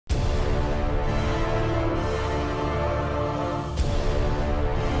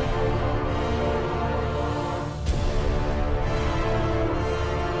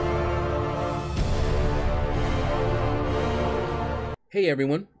Hey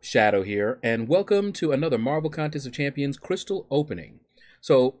everyone, Shaedow here, and welcome to another Marvel Contest of Champions crystal opening.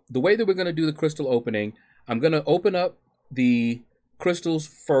 So the way that we're going to do the crystal opening, I'm going to open up the crystals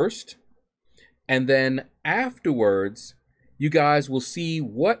first, and then afterwards, you guys will see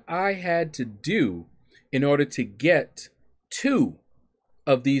what I had to do in order to get 2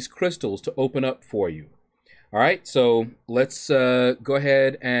 of these crystals to open up for you. All right, so let's go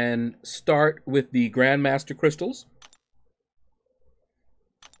ahead and start with the Grandmaster crystals.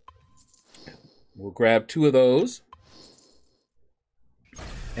 We'll grab 2 of those,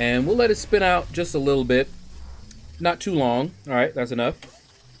 and we'll let it spin out just a little bit, not too long. All right, that's enough.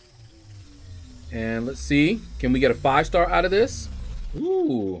 And let's see, can we get a 5-star out of this?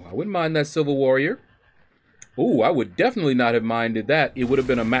 Ooh, I wouldn't mind that Silver Warrior. Ooh, I would definitely not have minded that. It would have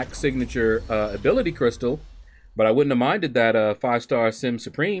been a max signature ability crystal, but I wouldn't have minded that 5-star Sim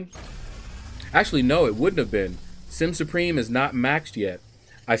Supreme. Actually, no, it wouldn't have been. Sim Supreme is not maxed yet.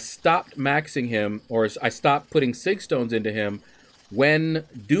 I stopped maxing him, or I stopped putting Sig Stones into him when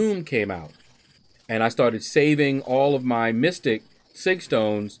Doom came out. And I started saving all of my Mystic Sig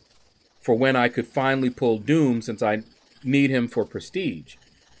Stones for when I could finally pull Doom, since I need him for Prestige.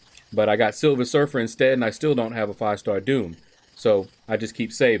 But I got Silver Surfer instead, and I still don't have a 5-star Doom. So I just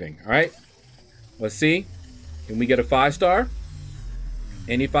keep saving, all right? Let's see. Can we get a 5-star?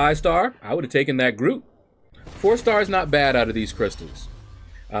 Any 5-star? I would have taken that Groot. 4 stars not bad out of these crystals.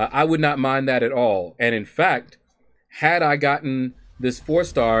 I would not mind that at all. And in fact, had I gotten this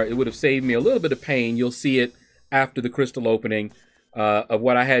 4-star, it would have saved me a little bit of pain. You'll see it after the crystal opening of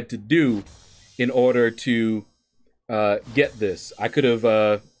what I had to do in order to get this. I could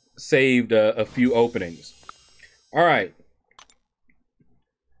have saved a few openings. All right.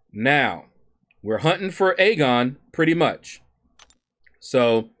 Now, we're hunting for Aegon pretty much.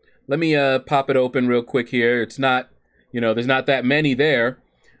 So let me pop it open real quick here. It's not, there's not that many there.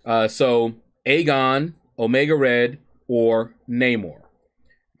 So Aegon, Omega Red, or Namor.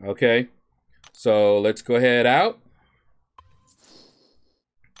 Okay, so let's go ahead out.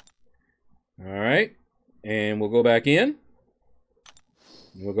 All right, and we'll go back in.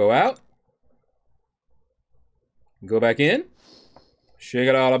 We'll go out. Go back in. Shake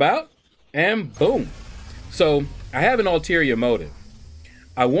it all about, and boom. So I have an ulterior motive.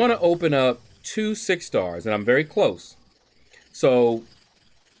 I want to open up 2 6-stars, and I'm very close. So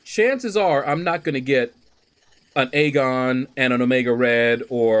chances are I'm not going to get an Aegon and an Omega Red,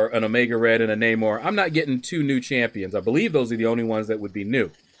 or an Omega Red and a Namor. I'm not getting 2 new champions. I believe those are the only ones that would be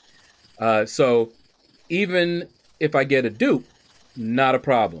new. So even if I get a dupe, not a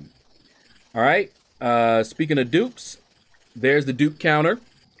problem. All right. Speaking of dupes, there's the dupe counter.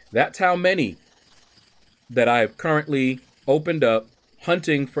 That's how many that I've currently opened up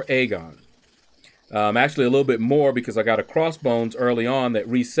hunting for Aegon. Actually, a little bit more, because I got a Crossbones early on that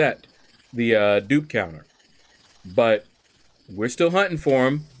reset the dupe counter. But we're still hunting for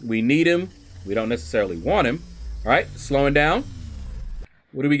him. We need him. We don't necessarily want him. All right, slowing down.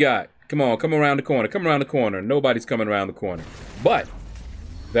 What do we got? Come on, come around the corner. Come around the corner. Nobody's coming around the corner. But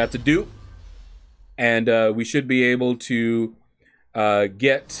that's a dupe. And we should be able to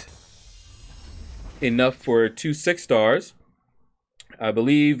get enough for 2 6-stars. I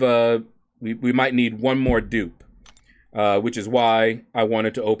believe we might need 1 more dupe, which is why I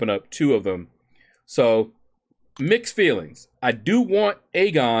wanted to open up 2 of them. So, mixed feelings. I do want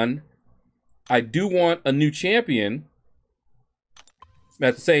Aegon. I do want a new champion.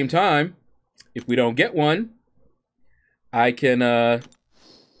 At the same time, if we don't get one, I can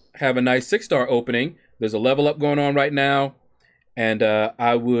have a nice 6-star opening. There's a level up going on right now, and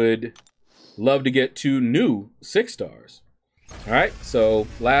I would love to get 2 new 6-stars. All right, so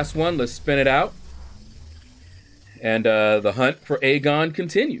last one, let's spin it out. And the hunt for Aegon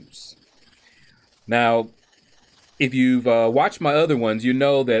continues. Now, if you've watched my other ones, you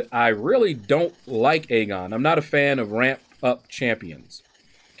know that I really don't like Aegon. I'm not a fan of ramp-up champions.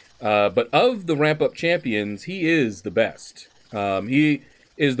 But of the ramp-up champions, he is the best. He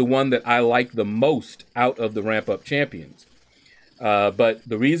is the one that I like the most out of the ramp-up champions. But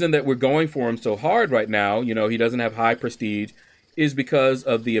the reason that we're going for him so hard right now, he doesn't have high prestige, is because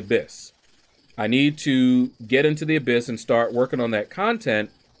of the Abyss. I need to get into the Abyss and start working on that content.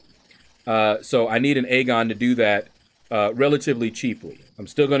 So I need an Aegon to do that relatively cheaply. I'm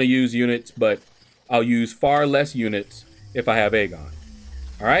still going to use units, but I'll use far less units if I have Aegon.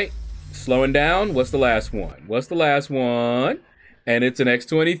 All right, slowing down. What's the last one? What's the last one? And it's an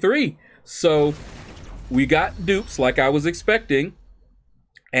X-23. So we got dupes like I was expecting.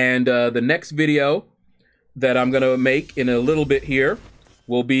 And the next video that I'm going to make in a little bit here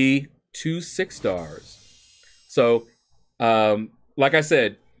will be 2 6-stars. So like I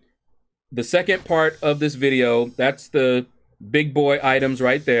said, the second part of this video, that's the big boy items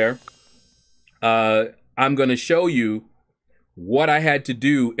right there. I'm going to show you what I had to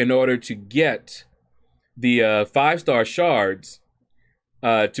do in order to get the 5-star shards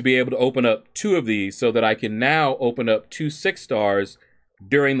to be able to open up 2 of these, so that I can now open up 2 6-stars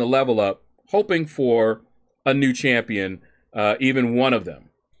during the level up, hoping for a new champion, even one of them.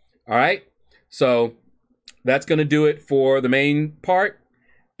 All right, so that's going to do it for the main part,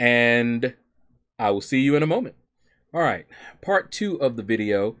 and I will see you in a moment. All right, part 2 of the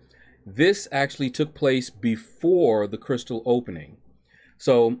video. This actually took place before the crystal opening.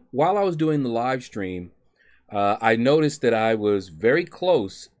 So while I was doing the live stream, I noticed that I was very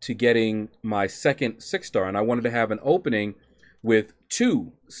close to getting my second 6-star, and I wanted to have an opening with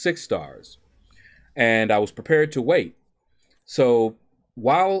 2 6-stars. And I was prepared to wait. So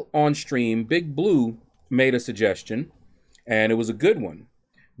while on stream, Big Blue made a suggestion, and it was a good one.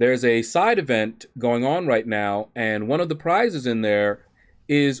 There's a side event going on right now, and one of the prizes in there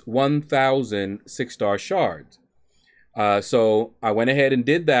is 1,000 6-star shards. So I went ahead and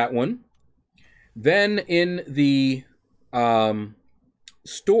did that one. Then in the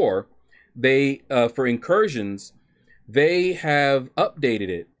store, they for incursions, they have updated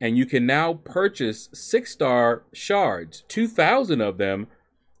it, and you can now purchase 6-star shards, 2,000 of them,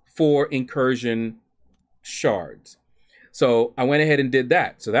 for incursion shards. So I went ahead and did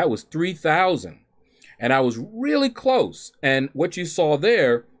that. So that was 3,000. And I was really close. And what you saw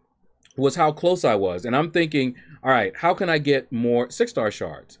there was how close I was. And I'm thinking, all right, how can I get more 6-star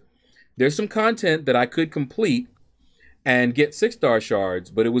shards? There's some content that I could complete and get 6-star shards,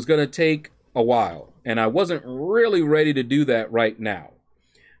 but it was going to take a while. And I wasn't really ready to do that right now.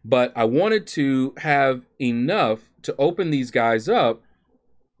 But I wanted to have enough to open these guys up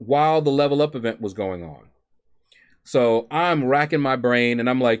while the level up event was going on. So I'm racking my brain, and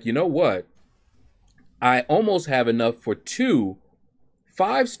I'm like, you know what? I almost have enough for 2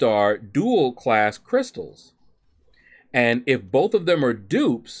 5-star dual class crystals. And if both of them are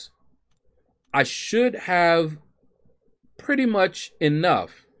dupes, I should have pretty much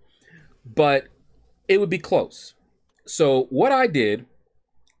enough, but it would be close. So what I did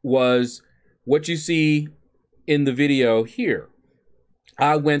was what you see in the video here.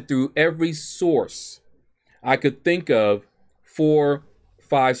 I went through every source I could think of for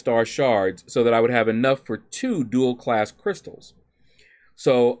 5-star shards so that I would have enough for 2 dual class crystals.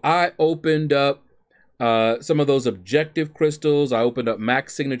 So I opened up some of those objective crystals. I opened up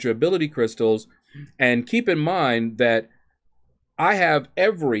max signature ability crystals, and keep in mind that I have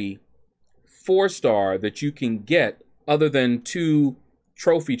every 4-star that you can get other than 2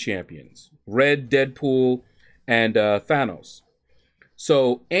 trophy champions, Red Deadpool and Thanos.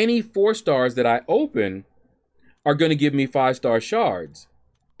 So any 4-stars that I open are going to give me 5-star shards,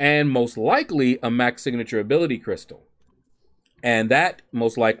 and most likely a max signature ability crystal. And that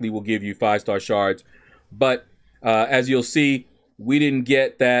most likely will give you 5-star shards. But as you'll see, we didn't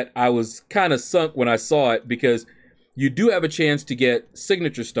get that. I was kind of sunk when I saw it, because you do have a chance to get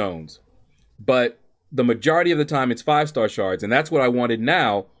signature stones, but the majority of the time it's 5-star shards, and that's what I wanted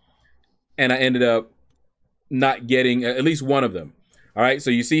now. And I ended up not getting at least one of them. All right,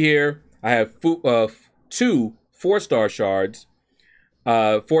 so you see here, I have 2 4-star shards,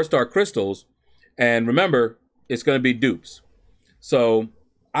 4-star crystals, and remember, it's going to be dupes. So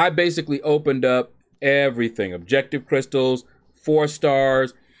I basically opened up everything, objective crystals, 4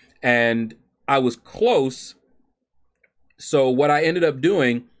 stars, and I was close. So what I ended up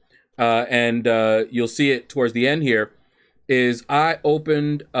doing, and you'll see it towards the end here, is I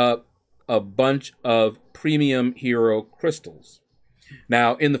opened up a bunch of premium hero crystals.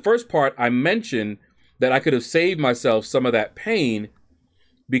 Now, in the first part, I mentioned that I could have saved myself some of that pain,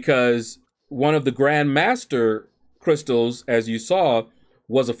 because one of the Grandmaster crystals, as you saw,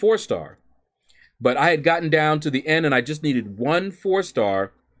 was a 4-star. But I had gotten down to the end, and I just needed 1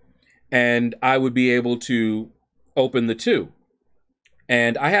 4-star, and I would be able to open the 2.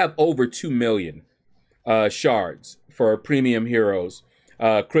 And I have over 2 million shards for premium heroes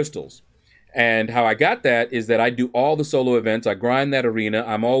crystals. And how I got that is that I do all the solo events. I grind that arena.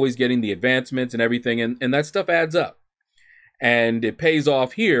 I'm always getting the advancements and everything, and that stuff adds up. And it pays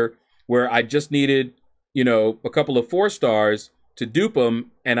off here, where I just needed, you know, a couple of 4-stars to dupe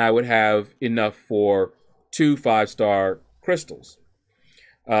them, and I would have enough for 2 5-star crystals.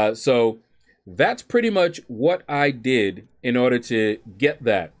 So that's pretty much what I did in order to get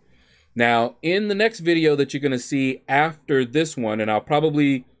that. Now, in the next video that you're going to see after this one, and I'll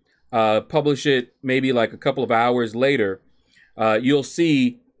probably publish it maybe like a couple of hours later, you'll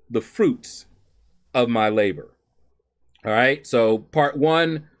see the fruits of my labor. All right, so part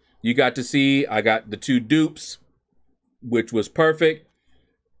 1, you got to see I got the 2 dupes, which was perfect.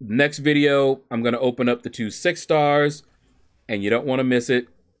 Next video, I'm going to open up the 2 6 stars, and you don't want to miss it.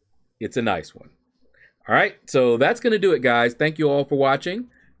 It's a nice one. All right, so that's going to do it, guys. Thank you all for watching.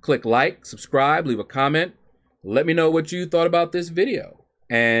 Click like, subscribe, leave a comment. Let me know what you thought about this video.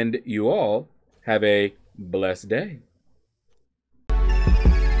 And you all have a blessed day.